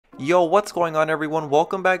Yo, what's going on everyone?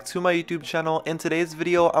 Welcome back to my YouTube channel. In today's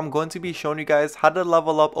video, I'm going to be showing you guys how to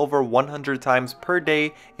level up over 100 times per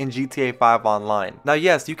day in GTA 5 Online. Now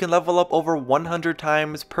yes, you can level up over 100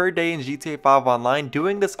 times per day in GTA 5 Online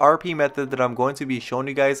doing this RP method that I'm going to be showing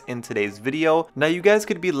you guys in today's video. Now you guys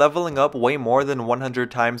could be leveling up way more than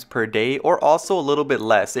 100 times per day or also a little bit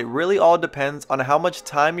less. It really all depends on how much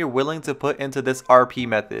time you're willing to put into this RP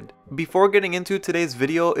method. Before getting into today's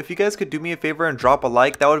video, if you guys could do me a favor and drop a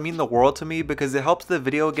like, that would mean the world to me because it helps the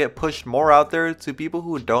video get pushed more out there to people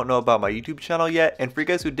who don't know about my YouTube channel yet. And for you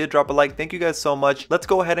guys who did drop a like, thank you guys so much. Let's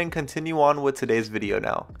go ahead and continue on with today's video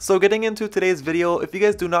now. So getting into today's video, if you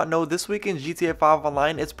guys do not know, this week in GTA 5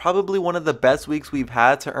 Online is probably one of the best weeks we've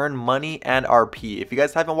had to earn money and RP. If you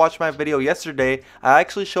guys haven't watched my video yesterday, I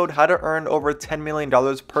actually showed how to earn over $10 million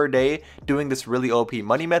per day doing this really OP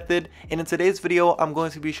money method. And in today's video, I'm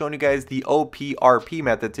going to be showing you guys the OP RP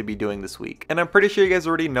method to be doing this week. And I'm pretty sure you guys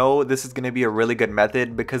already know this is going to be a really good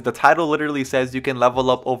method because the title literally says you can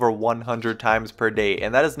level up over 100 times per day,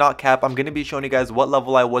 and that is not cap. I'm going to be showing you guys what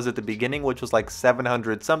level I was at the beginning, which was like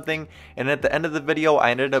 700 something, and at the end of the video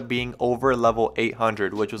I ended up being over level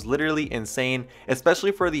 800, which was literally insane,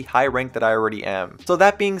 especially for the high rank that I already am. So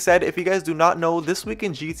that being said, if you guys do not know, this week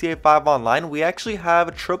in GTA 5 Online we actually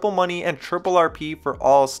have triple money and triple RP for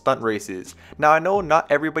all stunt races. Now I know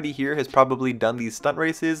not everybody here has probably done these stunt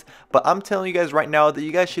races, but I'm telling you guys right now that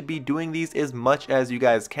you guys should be doing these as much as you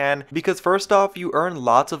guys can, because first off, you earn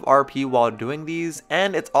lots of RP while doing these,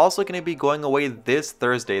 and it's also going to be going away this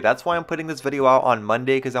Thursday. That's why I'm putting this video out on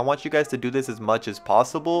Monday, because I want you guys to do this as much as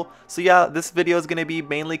possible. So yeah, this video is going to be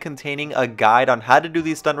mainly containing a guide on how to do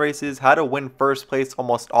these stunt races, how to win first place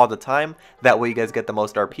almost all the time, that way you guys get the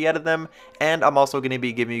most RP out of them, and I'm also going to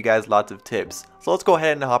be giving you guys lots of tips. So let's go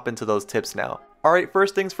ahead and hop into those tips now. Alright,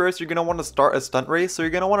 first things first, you're going to want to start a stunt race. So you're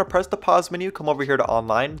going to want to press the pause menu, come over here to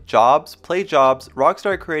online, jobs, play jobs,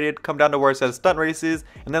 Rockstar created, come down to where it says stunt races,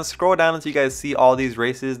 and then scroll down until you guys see all these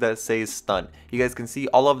races that say stunt. You guys can see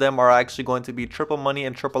all of them are actually going to be triple money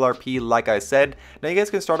and triple RP like I said. Now you guys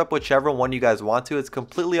can start up whichever one you guys want to. It's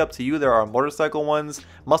completely up to you. There are motorcycle ones,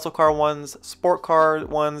 muscle car ones, sport car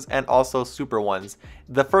ones, and also super ones.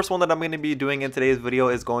 The first one that I'm going to be doing in today's video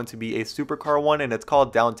is going to be a supercar one, and it's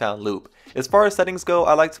called Downtown Loop. As far as settings go,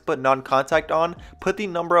 I like to put non-contact on, put the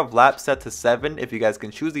number of laps set to 7 if you guys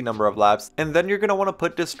can choose the number of laps, and then you're going to want to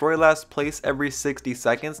put destroy last place every 60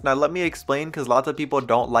 seconds. Now let me explain, because lots of people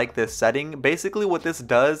don't like this setting. Basically what this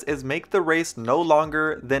does is make the race no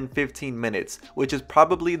longer than 15 minutes, which is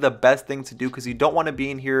probably the best thing to do because you don't want to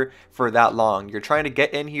be in here for that long. You're trying to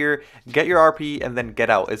get in here, get your RP, and then get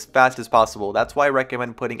out as fast as possible. That's why I recommend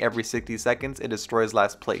putting every 60 seconds it destroys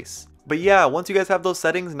last place. But yeah, once you guys have those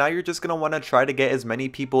settings, now you're just going to want to try to get as many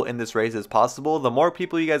people in this race as possible. The more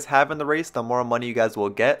people you guys have in the race, the more money you guys will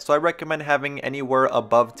get. So I recommend having anywhere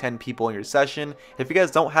above 10 people in your session. If you guys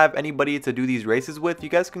don't have anybody to do these races with, you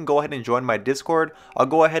guys can go ahead and join my Discord. I'll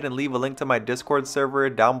go ahead and leave a link to my Discord server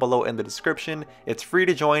down below in the description. It's free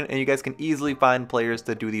to join, and you guys can easily find players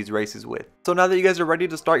to do these races with. So now that you guys are ready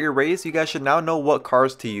to start your race, you guys should now know what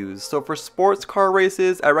cars to use. So for sports car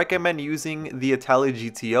races, I recommend using the Italy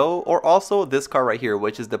GTO, or also this car right here,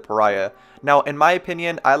 which is the Pariah. Now in my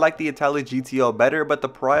opinion, I like the Italy GTO better, but the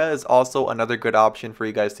Pariah is also another good option for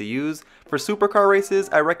you guys to use. For supercar races,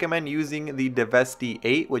 I recommend using the Devesti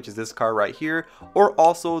 8, which is this car right here, or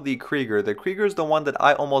also the Krieger. The Krieger is the one that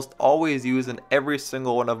I almost always use in every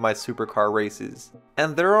single one of my supercar races.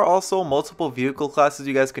 And there are also multiple vehicle classes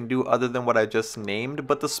you guys can do other than what I just named,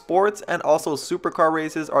 but the sports and also supercar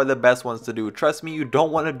races are the best ones to do. Trust me, you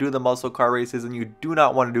don't want to do the muscle car races, and you do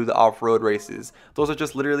not want to do the off-road races. Those are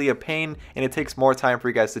just literally a pain, and it takes more time for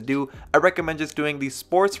you guys to do. I recommend just doing the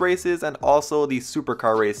sports races and also the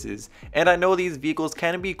supercar races. And I know these vehicles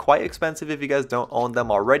can be quite expensive if you guys don't own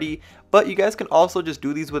them already, but you guys can also just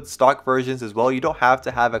do these with stock versions as well. You don't have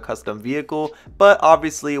to have a custom vehicle, but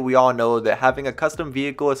obviously we all know that having a custom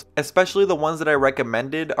vehicle, especially the ones that I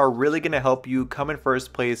recommended, are really going to help you come in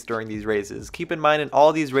first place during these races. Keep in mind, in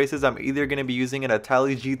all these races I'm either going to be using an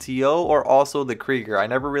Italy GTO or also the Krieger. I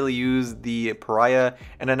never really use the Pariah,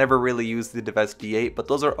 and I never really use the Devesti 8, but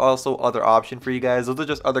those are also other options for you guys. Those are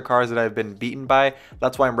just other cars that I've been beaten by.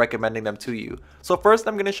 That's why I'm recommending them to you. So first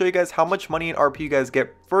I'm going to show you guys how much money and RP you guys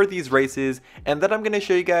get for these races, and then I'm going to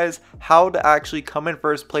show you guys how to actually come in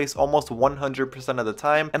first place almost 100% of the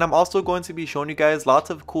time. And I'm also going to be showing you guys lots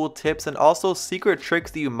of cool tips and also secret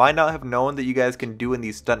tricks that you might not have known that you guys can do in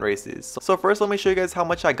these stunt races. So first let me show you guys how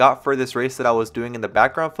much I got for this race that I was doing in the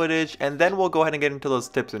background footage, and then we'll go ahead and get into those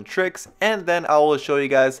tips and tricks, and then I will show you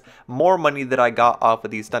guys more money that I got off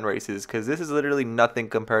of these stunt races, because this is literally nothing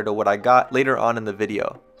compared to what I got later on in the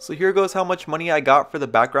video. So here goes how much money I got for the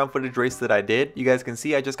background footage race that I did. You guys can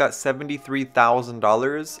see I just got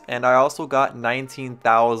 $73,000 and I also got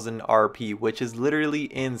 19,000 RP, which is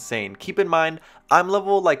literally insane. Keep in mind, I'm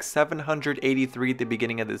level like 783 at the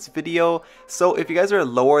beginning of this video. So if you guys are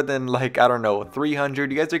lower than like, I don't know,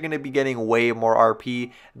 300, you guys are going to be getting way more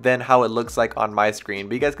RP than how it looks like on my screen.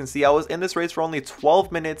 But you guys can see I was in this race for only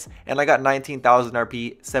 12 minutes and I got 19,000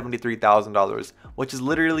 RP, $73,000, which is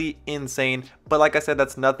literally insane. But like I said,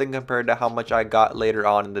 that's nothing compared to how much I got later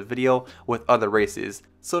on in the video with other races.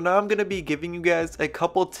 So now I'm going to be giving you guys a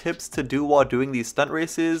couple tips to do while doing these stunt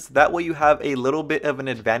races. That way you have a little bit of an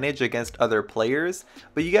advantage against other players.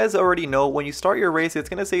 But you guys already know when you start your race, it's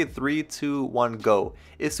going to say 3, 2, 1, go.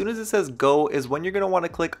 As soon as it says go is when you're going to want to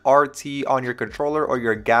click RT on your controller or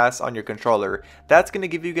your gas on your controller. That's going to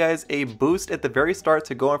give you guys a boost at the very start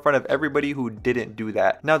to go in front of everybody who didn't do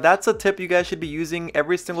that. Now that's a tip you guys should be using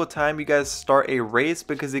every single time you guys start a race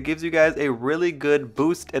because it gives you guys a really good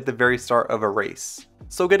boost at the very start of a race.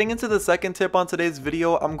 So getting into the second tip on today's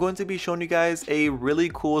video, I'm going to be showing you guys a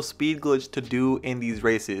really cool speed glitch to do in these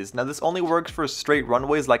races. Now this only works for straight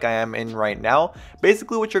runways like I am in right now.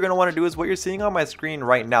 Basically what you're going to want to do is what you're seeing on my screen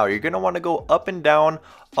right now. You're going to want to go up and down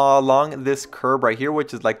along this curb right here,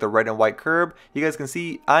 which is like the red and white curb. You guys can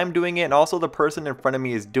see I'm doing it and also the person in front of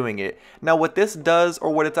me is doing it. Now what this does,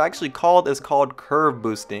 or what it's actually called, is called curve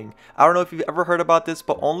boosting. I don't know if you've ever heard about this,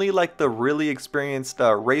 but only like the really experienced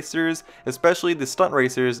racers, especially the stunt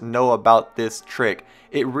racers, know about this trick.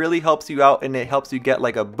 It really helps you out and it helps you get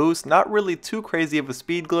like a boost. Not really too crazy of a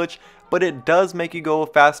speed glitch, but it does make you go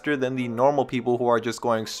faster than the normal people who are just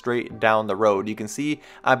going straight down the road. You can see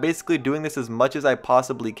I'm basically doing this as much as I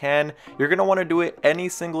possibly can. You're going to want to do it any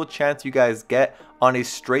single chance you guys get on a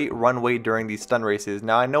straight runway during these stunt races.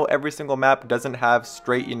 Now I know every single map doesn't have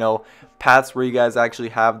straight, paths where you guys actually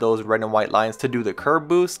have those red and white lines to do the curb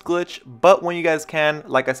boost glitch, but when you guys can,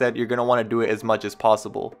 like I said, you're going to want to do it as much as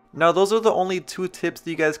possible. Now those are the only 2 tips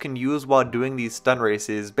that you guys can use while doing these stunt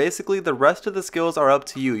races. Basically the rest of the skills are up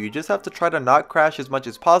to you. You just have to try to not crash as much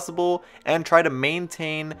as possible and try to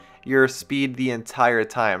maintain your speed the entire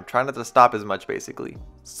time. Try not to stop as much basically.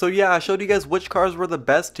 So yeah, I showed you guys which cars were the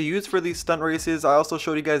best to use for these stunt races. I also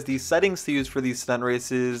showed you guys the settings to use for these stunt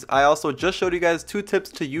races. I also just showed you guys 2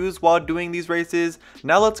 tips to use while doing these races.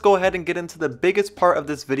 Now let's go ahead and get into the biggest part of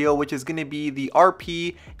this video, which is going to be the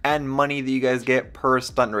RP and money that you guys get per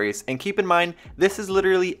stunt race. And keep in mind, this is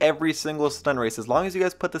literally every single stunt race. As long as you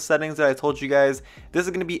guys put the settings that I told you guys, this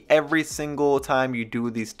is going to be every single time you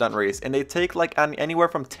do these stunt race. And they take like anywhere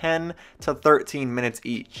from 10 to 13 minutes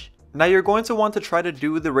each. Now you're going to want to try to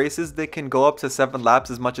do the races that can go up to 7 laps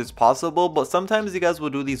as much as possible, but sometimes you guys will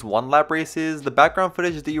do these 1 lap races. The background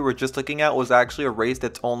footage that you were just looking at was actually a race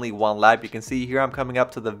that's only 1 lap. You can see here I'm coming up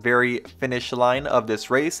to the very finish line of this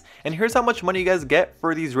race, and here's how much money you guys get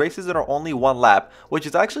for these races that are only 1 lap, which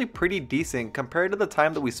is actually pretty decent compared to the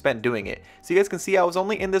time that we spent doing it. So you guys can see I was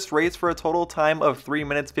only in this race for a total time of 3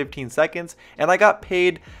 minutes 15 seconds, and I got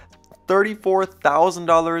paid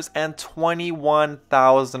 $34,000 and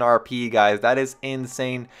 21,000 RP, guys. That is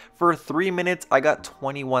insane. For 3 minutes, I got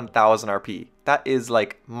 21,000 RP. That is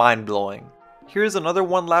like mind-blowing. Here's another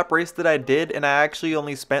 1 lap race that I did, and I actually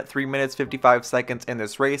only spent 3 minutes 55 seconds in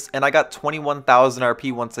this race, and I got 21,000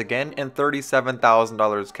 RP once again and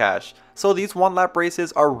 $37,000 cash. So these 1 lap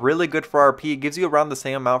races are really good for RP. It gives you around the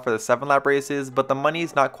same amount for the 7 lap races, but the money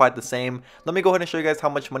is not quite the same. Let me go ahead and show you guys how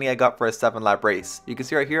much money I got for a 7 lap race. You can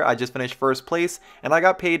see right here, I just finished first place and I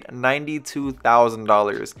got paid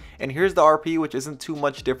 $92,000. And here's the RP, which isn't too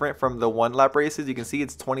much different from the 1 lap races. You can see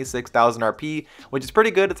it's 26,000 RP, which is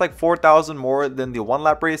pretty good. It's like 4,000 more than the 1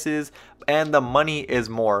 lap races, and the money is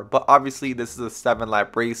more. But obviously this is a 7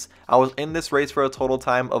 lap race. I was in this race for a total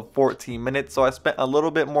time of 14 minutes, so I spent a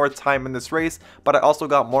little bit more time in this race, but I also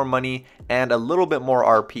got more money and a little bit more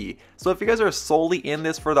RP. So if you guys are solely in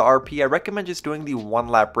this for the RP, I recommend just doing the 1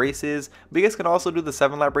 lap races, but you guys can also do the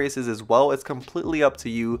 7 lap races as well. It's completely up to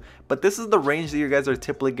you, but this is the range that you guys are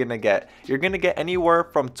typically gonna get. You're gonna get anywhere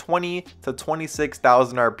from 20 to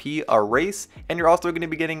 26,000 RP a race, and you're also gonna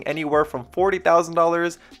be getting anywhere from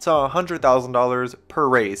 $40,000 to $100,000 per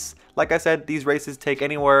race. Like I said, these races take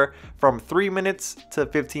anywhere from 3 minutes to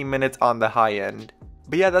 15 minutes on the high end.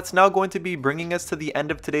 But yeah, that's now going to be bringing us to the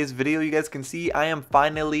end of today's video. You guys can see I am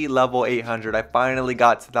finally level 800. I finally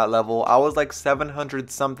got to that level. I was like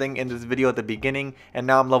 700 something in this video at the beginning, and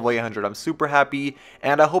now I'm level 800. I'm super happy,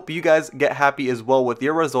 and I hope you guys get happy as well with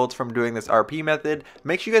your results from doing this RP method.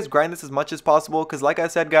 Make sure you guys grind this as much as possible, because like I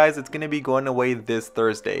said, guys, it's going to be going away this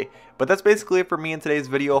Thursday. But that's basically it for me in today's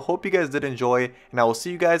video. Hope you guys did enjoy, and I will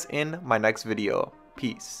see you guys in my next video.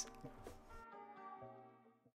 Peace.